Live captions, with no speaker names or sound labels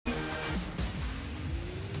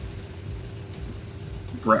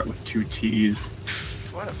Brett with 2 T's.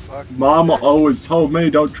 What a fuck. Mama always told me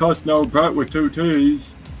don't trust no Brett with 2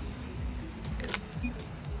 T's.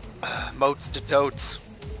 Moats to totes.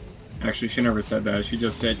 Actually, she never said that. She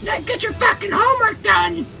just said, "Now get your fucking homework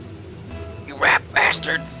done, You rap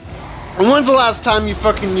bastard. And when's the last time you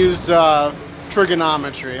fucking used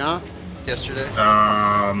trigonometry, huh? Yesterday.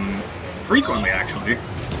 Frequently, actually.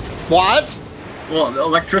 What? Well,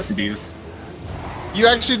 electricities. You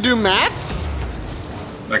actually do maths?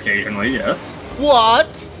 Occasionally, yes.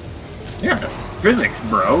 What? Yes. Physics,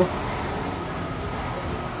 bro.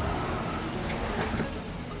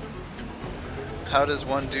 How does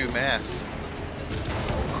one do math?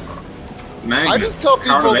 Magnets. I just tell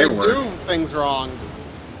How people do they they work? do things wrong.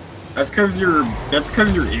 That's cause you're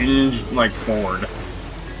in like forward.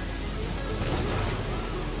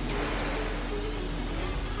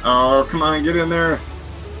 Oh, come on, get in there.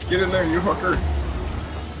 Get in there, you hooker.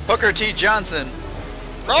 Hooker T. Johnson.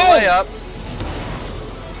 Oh! Way up.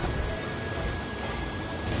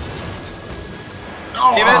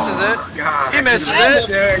 Oh, He misses it. God, He misses it.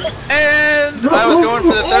 And I was going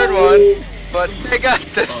for the third one, but they got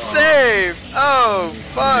the save. Oh,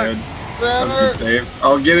 fuck. Good. That was a good save.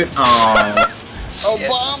 Oh, get it. Oh. Shit.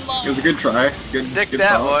 Obama! It was a good try. Good. Nick good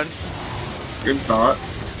that thought. one. Good thought.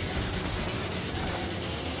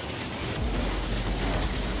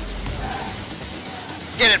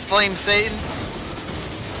 Get it, Flame Satan.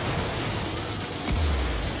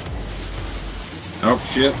 Oh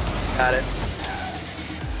shit. Got it.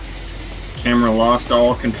 Camera lost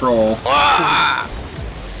all control. Ah!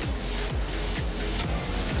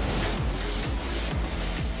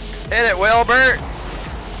 Hit it, Wilbert.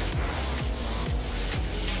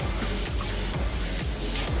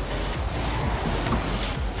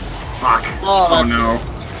 Fuck. Oh, Oh no.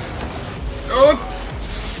 Oh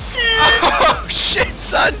shit. Oh shit,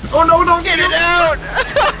 son. Oh no, don't Get it out.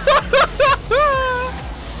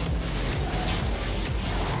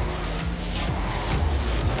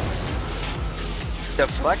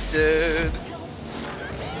 Deflected.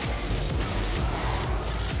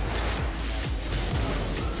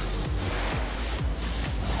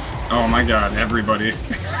 Oh my god, everybody.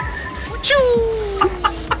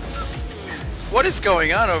 What is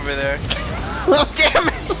going on over there? Damn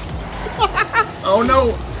it! Oh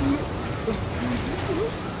no.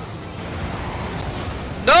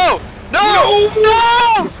 No! No!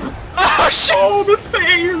 No! Oh shit! Oh, the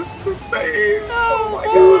saves. The saves. Oh my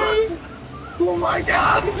god. Oh my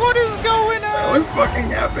god. What is going That on? was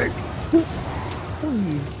fucking epic.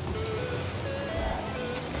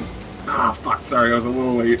 Ah, fuck. Sorry, I was a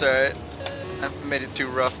little late. It's alright. I made it too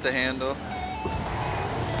rough to handle.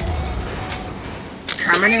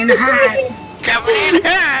 Coming in hot. Coming in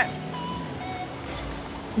hot!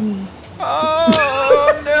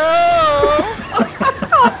 Oh no!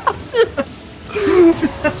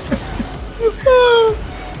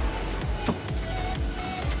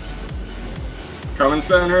 Coming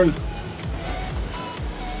centered.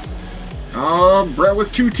 Oh, Brett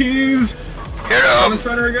with 2 T's. Get Coming him!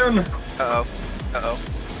 center again. Uh-oh. Uh-oh.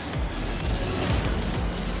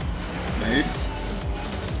 Nice.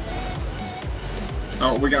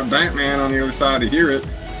 Oh, we got Batman on the other side to hear it.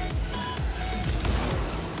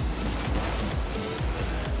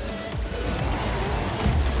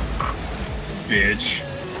 Bitch.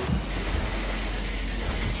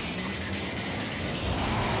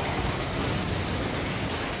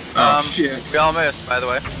 Oh shit. We all missed, by the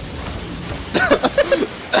way.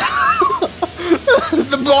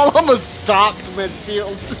 The ball almost stopped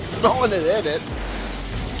midfield. No one had hit it.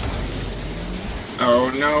 Oh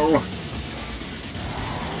no.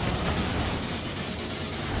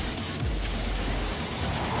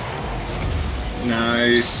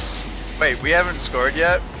 Nice. Wait, we haven't scored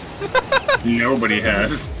yet? Nobody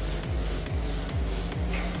has.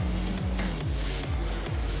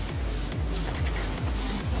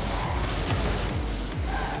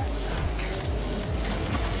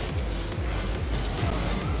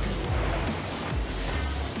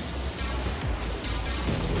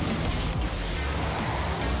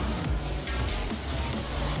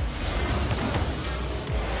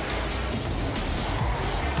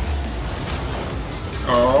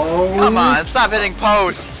 Oh. Come on, stop hitting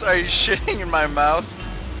posts! Are you shitting in my mouth?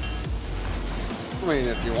 I mean,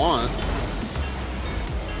 if you want.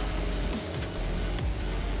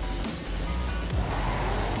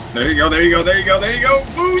 There you go, there you go, there you go, there you go!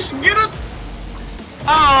 Boosh! Get it!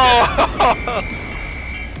 Oh!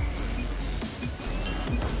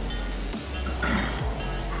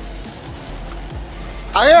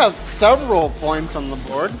 I have several points on the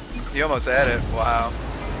board. You almost had it. Wow.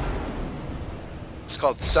 It's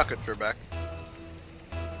called suck it, Trebek.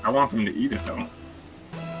 I want them to eat it though.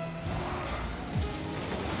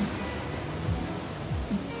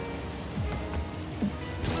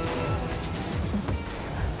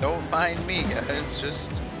 Don't mind me, guys.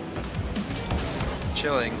 Just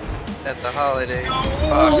chilling at the holiday.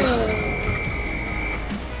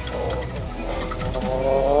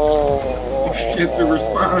 Get the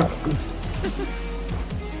response.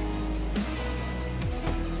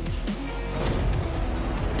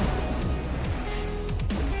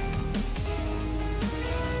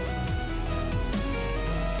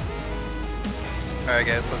 Alright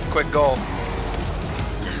guys, let's quick goal.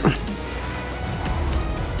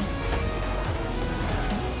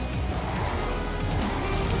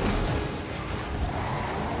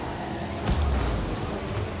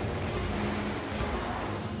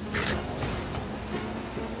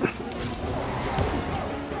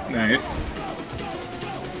 Nice.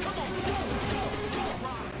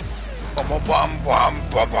 Bum, bum, bum, bum,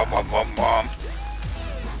 bum, bum, bum, bum, bum.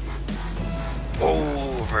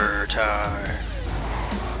 Overtime.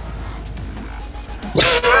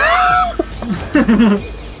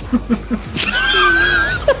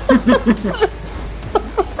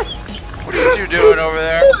 What are you doing over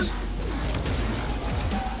there?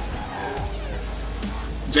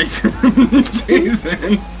 Jason.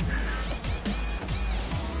 Jason.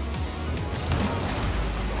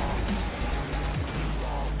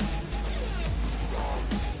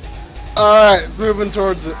 Alright, moving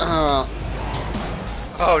towards it. Oh,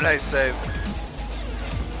 nice save.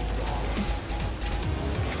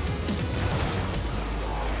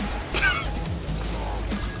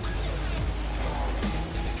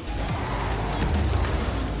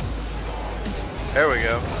 There we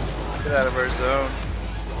go. Get out of our zone.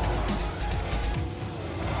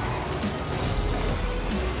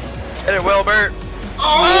 Hit it, Wilbert.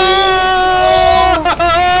 Oh!